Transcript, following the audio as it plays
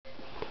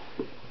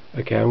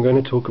Okay, I'm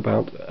going to talk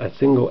about a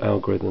single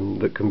algorithm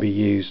that can be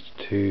used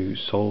to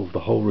solve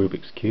the whole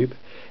Rubik's Cube.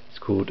 It's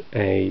called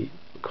a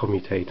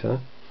commutator,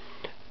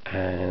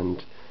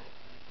 and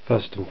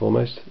first and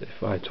foremost,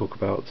 if I talk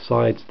about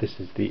sides,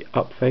 this is the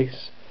up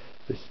face,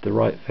 this is the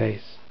right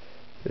face,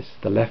 this is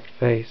the left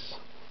face,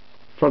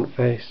 front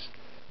face,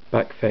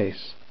 back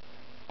face,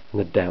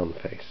 and the down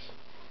face.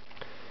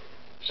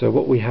 So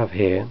what we have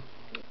here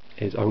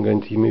is I'm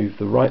going to move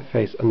the right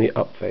face and the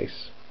up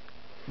face,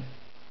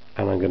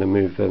 and I'm going to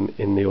move them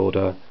in the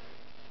order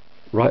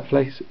right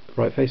face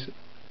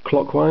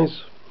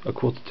clockwise, a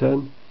quarter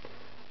turn,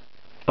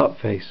 up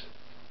face,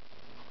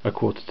 a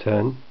quarter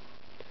turn,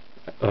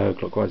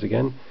 clockwise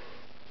again,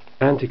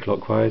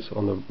 anti-clockwise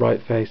on the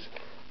right face,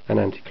 and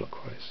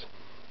anti-clockwise.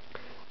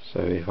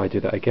 So if I do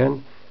that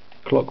again,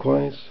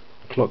 clockwise,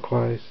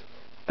 clockwise,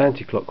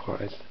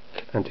 anti-clockwise,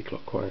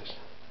 anti-clockwise,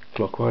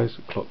 clockwise,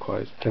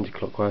 clockwise,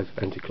 anti-clockwise,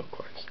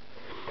 anti-clockwise.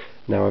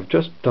 Now I've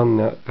just done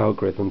that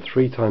algorithm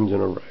 3 times in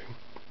a row,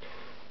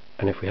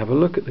 and if we have a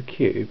look at the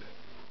cube,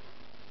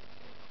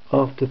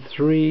 after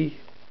 3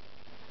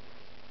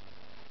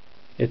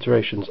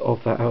 iterations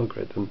of that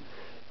algorithm,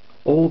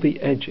 all the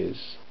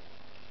edges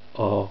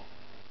are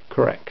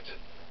correct.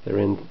 They're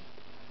in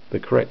the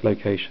correct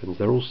locations,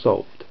 they're all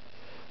solved.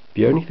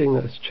 The only thing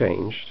that has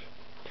changed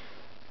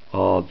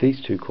are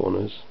these 2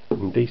 corners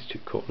and these 2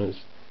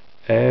 corners.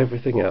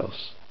 Everything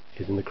else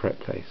is in the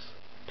correct place.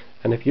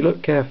 And if you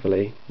look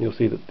carefully, you'll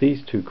see that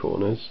these 2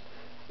 corners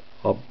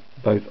are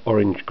both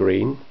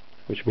orange-green,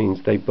 which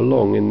means they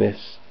belong in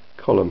this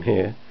column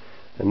here,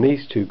 and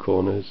these 2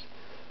 corners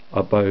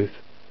are both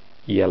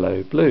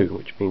yellow-blue,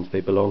 which means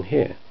they belong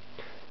here.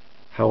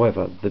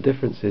 However, the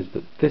difference is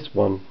that this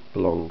one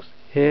belongs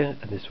here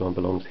and this one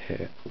belongs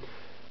here.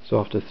 So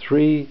after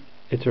 3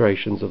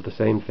 iterations of the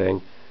same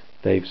thing,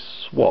 they've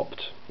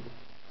swapped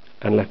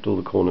and left all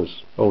the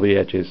corners, all the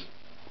edges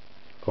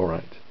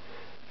alright.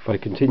 If I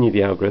continue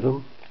the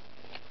algorithm,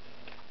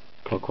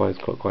 clockwise,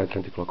 clockwise,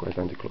 anti-clockwise,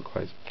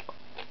 anti-clockwise,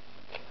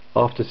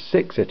 after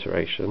 6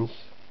 iterations,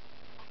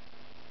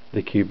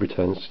 the cube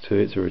returns to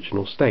its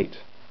original state.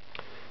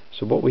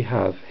 So what we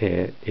have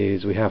here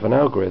is we have an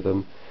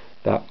algorithm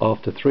that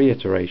after 3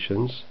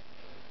 iterations,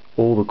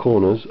 all the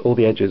corners, all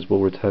the edges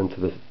will return to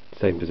the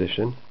same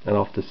position, and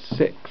after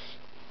 6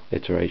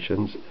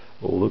 iterations,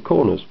 all the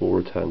corners will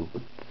return to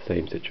the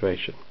same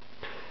situation.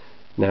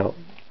 Now,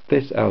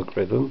 this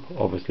algorithm,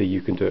 obviously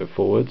you can do it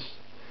forwards,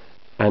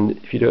 and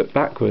if you do it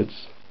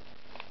backwards,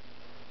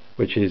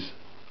 which is,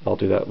 I'll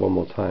do that one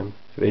more time,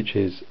 which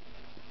is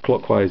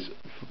clockwise,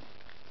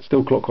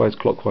 still clockwise,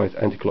 clockwise,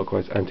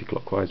 anti-clockwise,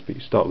 anti-clockwise, but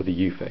you start with the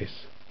U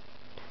face,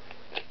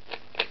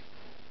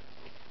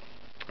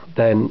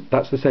 then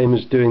that's the same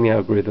as doing the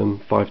algorithm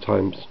 5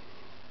 times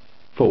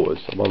forwards.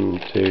 1,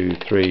 2,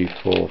 3,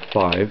 4,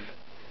 5.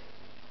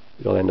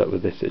 You'll end up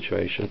with this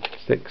situation.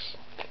 6.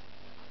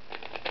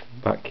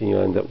 Back, and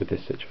you'll end up with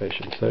this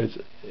situation.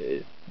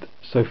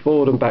 So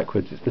forward and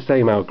backwards, it's the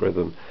same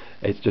algorithm.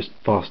 It's just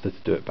faster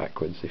to do it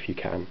backwards if you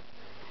can.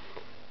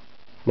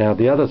 Now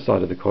the other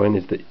side of the coin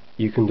is that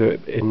you can do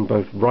it in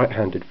both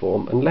right-handed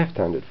form and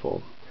left-handed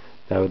form.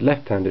 Now with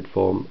left-handed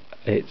form,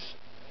 it's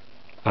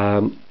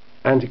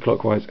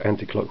anti-clockwise,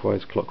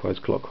 anti-clockwise, clockwise,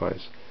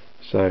 clockwise.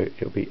 So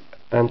it'll be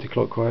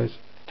anti-clockwise,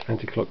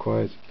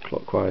 anti-clockwise,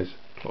 clockwise,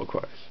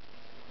 clockwise,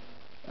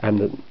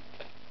 and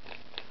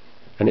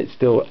it's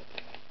still,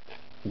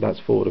 that's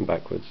forward and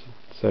backwards.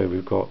 So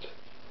we've got,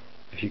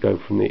 if you go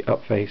from the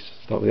up face,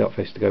 start with the up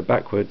face to go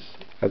backwards,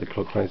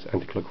 anti-clockwise,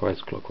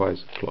 anti-clockwise,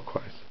 clockwise,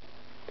 clockwise,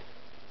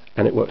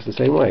 and it works the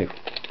same way.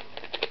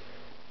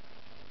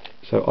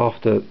 So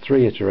after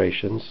 3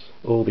 iterations,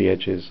 all the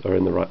edges are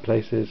in the right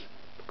places.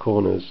 The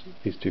corners,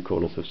 these 2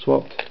 corners have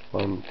swapped.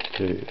 1,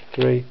 2,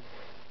 3,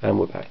 and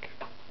we're back.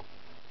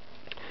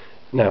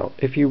 Now,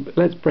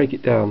 let's break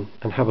it down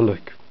and have a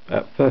look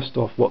at first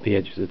off what the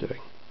edges are doing.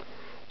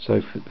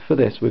 So for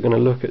this, we're going to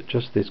look at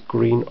just this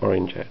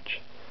green-orange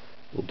edge.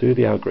 We'll do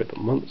the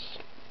algorithm once,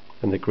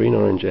 and the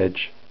green-orange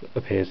edge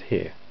appears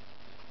here.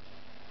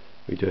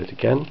 We do it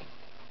again.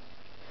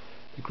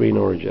 The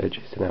green-orange edge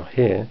is now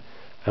here,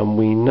 and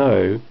we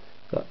know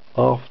that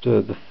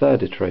after the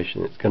 3rd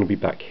iteration, it's going to be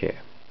back here.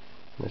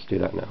 Let's do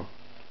that now.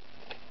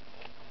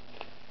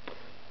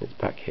 It's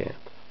back here.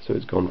 So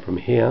it's gone from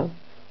here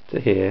to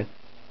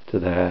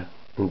there,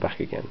 and back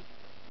again.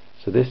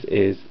 So this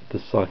is the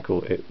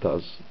cycle it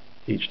does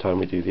each time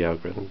we do the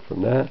algorithm,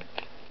 from there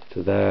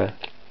to there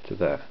to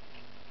there.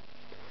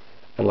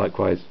 And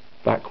likewise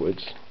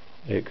backwards,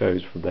 it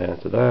goes from there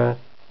to there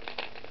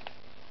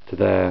to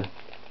there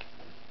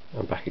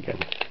and back again.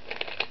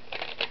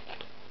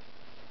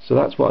 So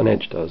that's what an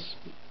edge does.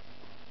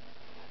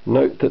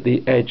 Note that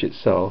the edge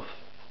itself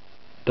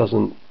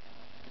doesn't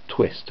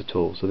twist at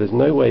all, so there's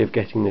no way of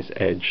getting this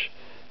edge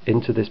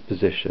into this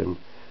position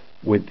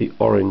with the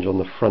orange on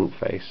the front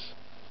face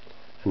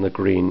and the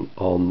green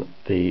on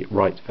the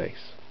right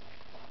face.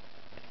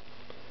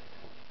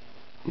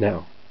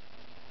 Now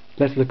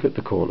let's look at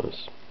the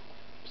corners.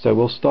 So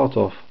we'll start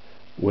off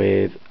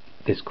with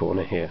this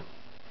corner here.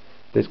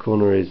 This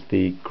corner is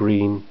the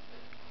green,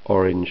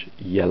 orange,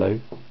 yellow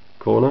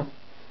corner.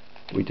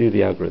 We do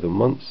the algorithm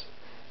once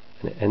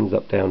and it ends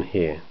up down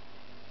here.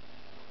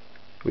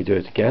 We do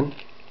it again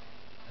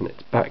and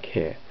it's back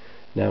here.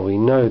 Now we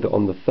know that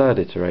on the third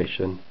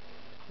iteration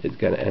it's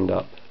going to end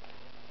up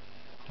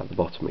at the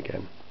bottom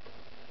again.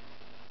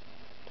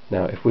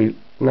 Now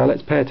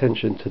let's pay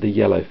attention to the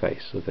yellow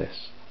face of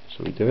this.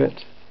 So we do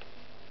it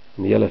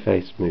and the yellow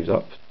face moves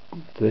up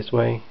this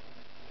way,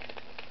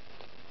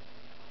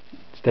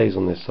 stays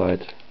on this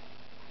side.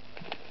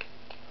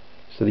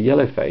 So the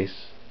yellow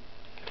face,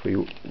 if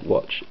we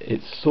watch,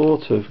 it's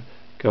sort of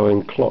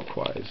going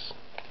clockwise,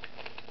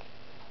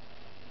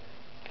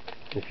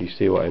 if you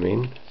see what I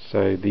mean.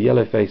 So the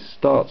yellow face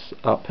starts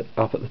up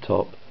at the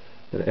top,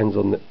 then ends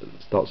on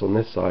starts on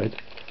this side,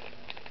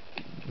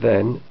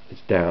 then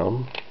it's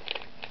down,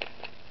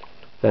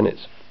 then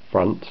it's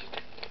front,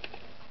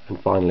 and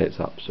finally it's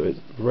up. So it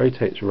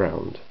rotates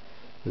round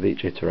with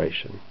each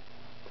iteration.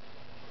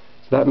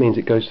 So that means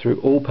it goes through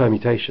all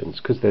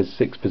permutations, because there's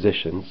 6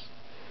 positions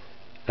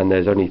and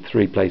there's only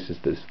 3 places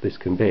that this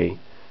can be.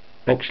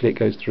 Actually it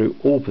goes through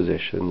all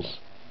positions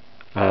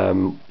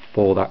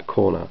for that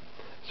corner.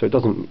 So it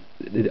doesn't,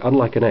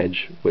 unlike an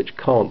edge which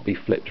can't be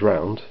flipped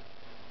round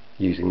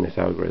using this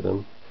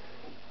algorithm,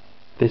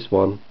 this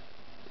one,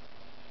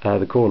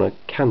 the corner,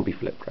 can be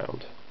flipped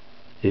round.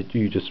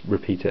 You just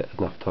repeat it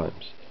enough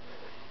times.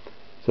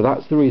 So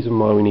that's the reason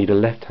why we need a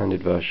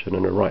left-handed version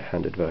and a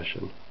right-handed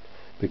version,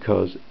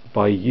 because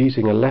by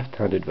using a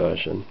left-handed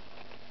version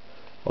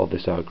of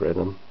this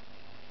algorithm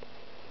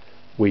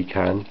we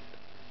can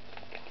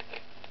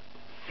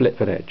flip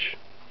an edge.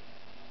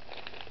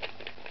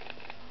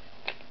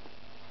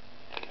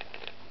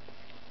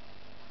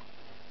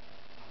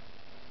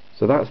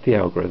 So that's the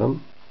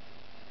algorithm.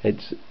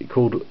 It's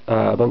called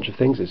a bunch of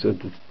things. It's a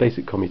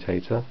basic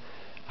commutator.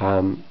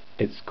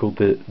 It's called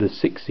the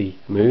 6y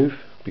move,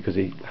 because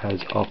it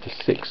has, after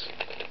 6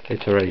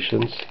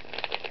 iterations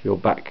you're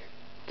back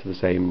to the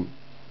same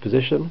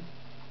position,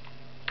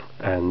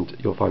 and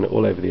you'll find it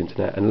all over the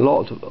internet, and a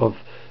lot of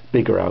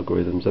bigger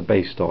algorithms are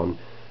based on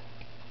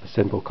a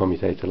simple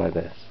commutator like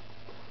this.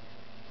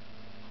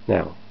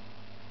 Now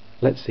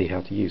let's see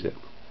how to use it.